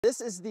This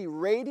is the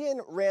Radian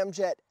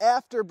RamJet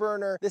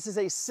Afterburner. This is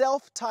a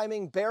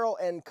self-timing barrel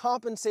and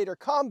compensator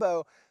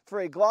combo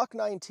for a Glock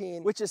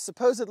 19, which is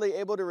supposedly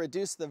able to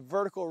reduce the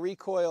vertical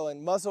recoil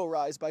and muzzle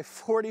rise by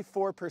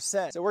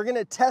 44%. So we're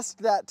gonna test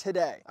that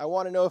today. I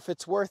wanna know if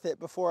it's worth it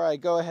before I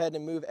go ahead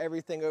and move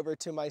everything over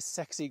to my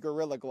sexy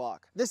Gorilla Glock.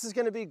 This is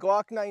gonna be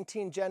Glock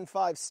 19 Gen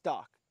 5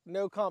 stock.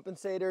 No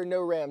compensator,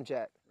 no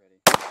RamJet.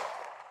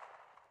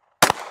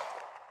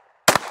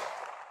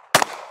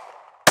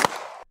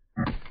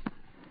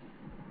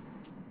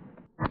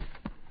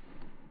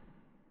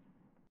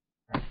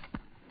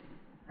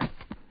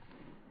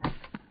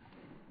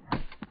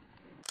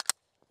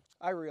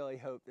 I really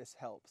hope this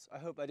helps. I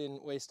hope I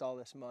didn't waste all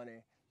this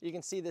money. You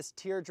can see this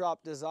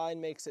teardrop design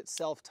makes it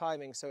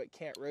self-timing so it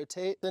can't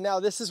rotate. So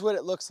now this is what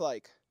it looks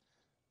like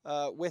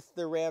with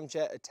the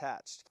RamJet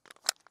attached.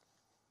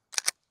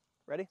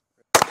 Ready?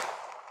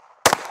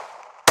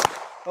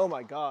 Oh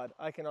my God,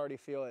 I can already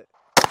feel it.